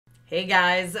Hey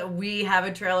guys, we have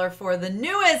a trailer for the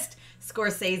newest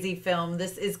Scorsese film.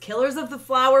 This is Killers of the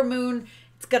Flower Moon.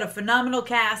 It's got a phenomenal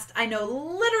cast. I know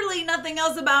literally nothing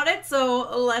else about it,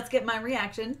 so let's get my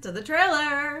reaction to the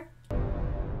trailer.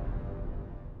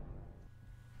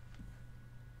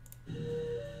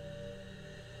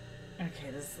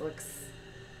 Okay, this looks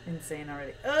insane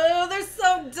already. Oh, they're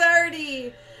so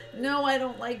dirty. No, I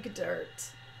don't like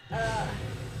dirt.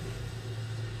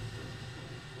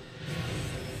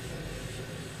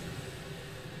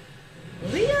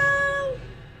 Leo!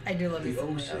 I do love you. The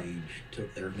Osage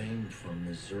took their name from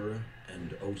Missouri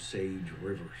and Osage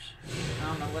rivers. I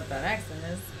don't know what that accent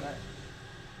is, but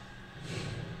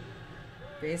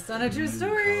based on a true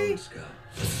story.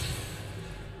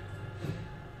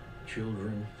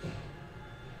 Children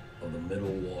of the Middle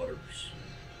Waters.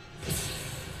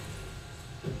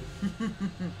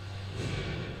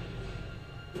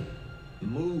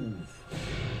 Move,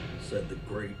 said the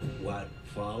great white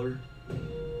father.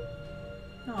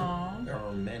 Aww. There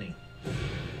are many,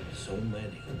 so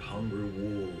many hungry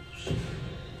wolves.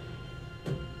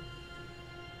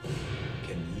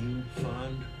 Can you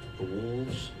find the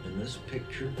wolves in this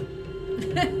picture?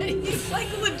 He's like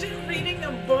legit reading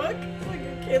a book, like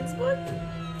a kid's book.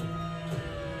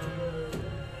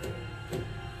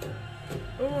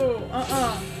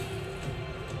 Oh,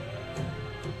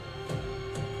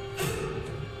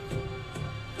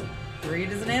 Greed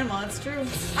is an animal, it's true.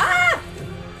 Ah!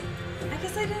 I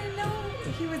guess I didn't know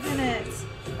he was in it.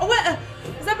 Oh, what?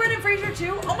 Is that Brendan Fraser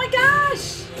too? Oh my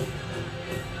gosh!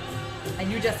 I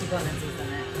knew Jesse Plemons was in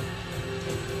it.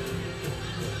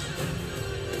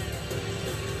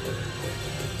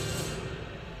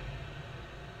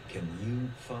 Can you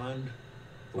find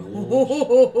the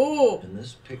wolves in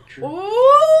this picture? Ooh!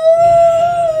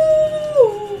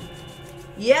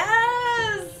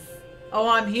 Yes! Oh,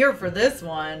 I'm here for this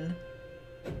one.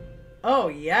 Oh,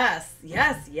 yes.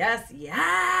 Yes, yes,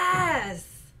 yes!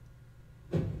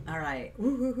 All right.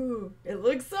 Ooh, it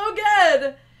looks so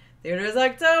good. Theaters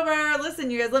October. Listen,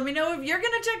 you guys, let me know if you're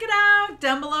going to check it out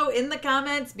down below in the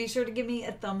comments. Be sure to give me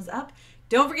a thumbs up.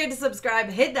 Don't forget to subscribe.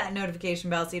 Hit that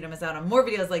notification bell so you don't miss out on more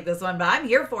videos like this one. But I'm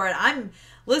here for it.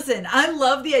 Listen, I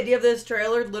love the idea of this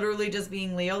trailer literally just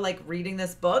being Leo, like, reading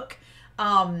this book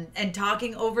and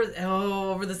talking over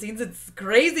the scenes. It's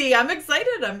crazy. I'm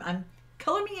excited. I'm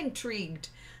color me intrigued.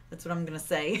 That's what I'm going to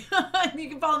say. You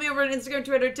can follow me over on Instagram,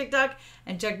 Twitter, TikTok,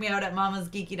 and check me out at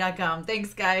MamasGeeky.com.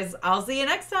 Thanks, guys. I'll see you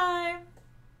next time.